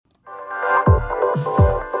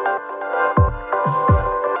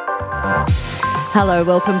Hello,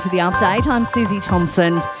 welcome to the update. I'm Susie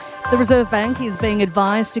Thompson. The Reserve Bank is being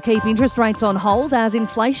advised to keep interest rates on hold as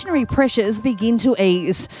inflationary pressures begin to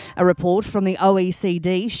ease. A report from the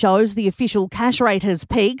OECD shows the official cash rate has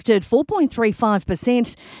peaked at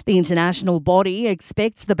 4.35%. The international body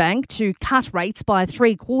expects the bank to cut rates by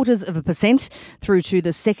 0.75% through to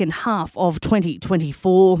the second half of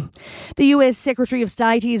 2024. The US Secretary of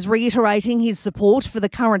State is reiterating his support for the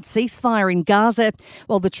current ceasefire in Gaza.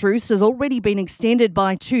 While the truce has already been extended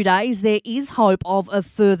by 2 days, there is hope of a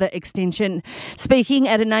further extension. Speaking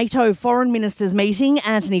at a NATO foreign ministers meeting,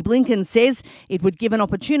 Antony Blinken says it would give an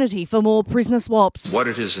opportunity for more prisoner swaps. What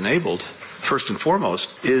it has enabled, first and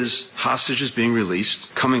foremost, is hostages being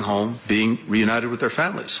released, coming home, being reunited with their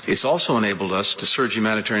families. It's also enabled us to surge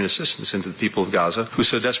humanitarian assistance into the people of Gaza who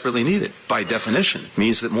so desperately need it. By definition,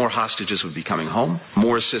 means that more hostages would be coming home,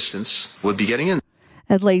 more assistance would be getting in.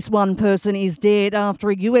 At least one person is dead after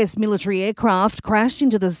a US military aircraft crashed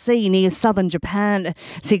into the sea near southern Japan.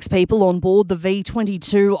 6 people on board the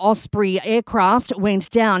V-22 Osprey aircraft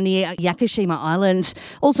went down near Yakushima Island.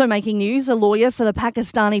 Also making news, a lawyer for the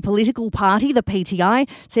Pakistani political party, the PTI,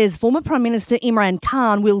 says former Prime Minister Imran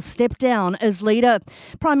Khan will step down as leader.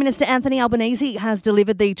 Prime Minister Anthony Albanese has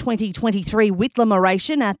delivered the 2023 Whitlam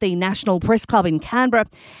oration at the National Press Club in Canberra,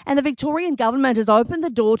 and the Victorian government has opened the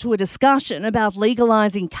door to a discussion about legalising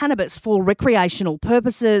cannabis for recreational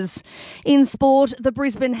purposes. In sport, the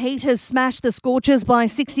Brisbane Heat has smashed the Scorchers by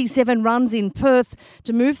 67 runs in Perth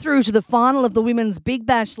to move through to the final of the Women's Big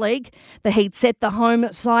Bash League. The Heat set the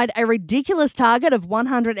home side a ridiculous target of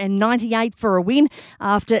 198 for a win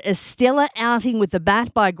after a stellar outing with the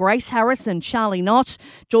bat by Grace Harris and Charlie Knott.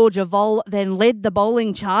 Georgia Voll then led the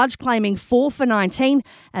bowling charge, claiming 4 for 19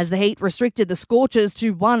 as the Heat restricted the Scorchers to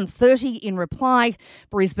 130 in reply.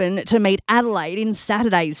 Brisbane to meet Adelaide in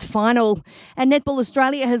Saturday's final. And Netball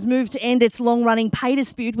Australia has moved to end its long-running pay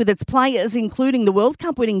dispute with its players, including the World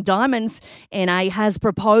Cup winning Diamonds. NA has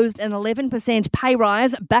proposed an 11% pay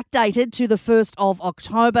rise backdated to the 1st of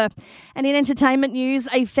October. And in entertainment news,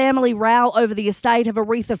 a family row over the estate of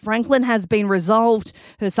Aretha Franklin has been resolved.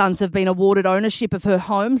 Her sons have been awarded ownership of her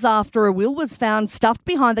homes after a will was found stuffed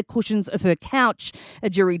behind the cushions of her couch. A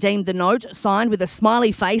jury deemed the note, signed with a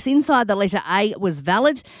smiley face inside the letter A, was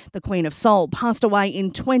valid. The Queen of Soul passed away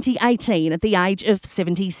in 2018 at the age of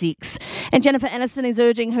 76. And Jennifer Aniston is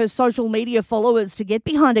urging her social media followers to get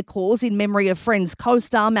behind a cause in memory of Friends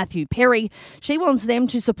co-star Matthew Perry. She wants them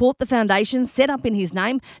to support the foundation set up in his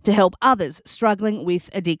name to help others struggling with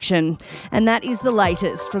addiction. And that is the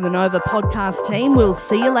latest from the Nova podcast team. We'll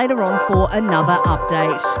see you later on for another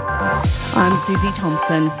update. I'm Susie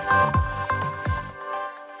Thompson.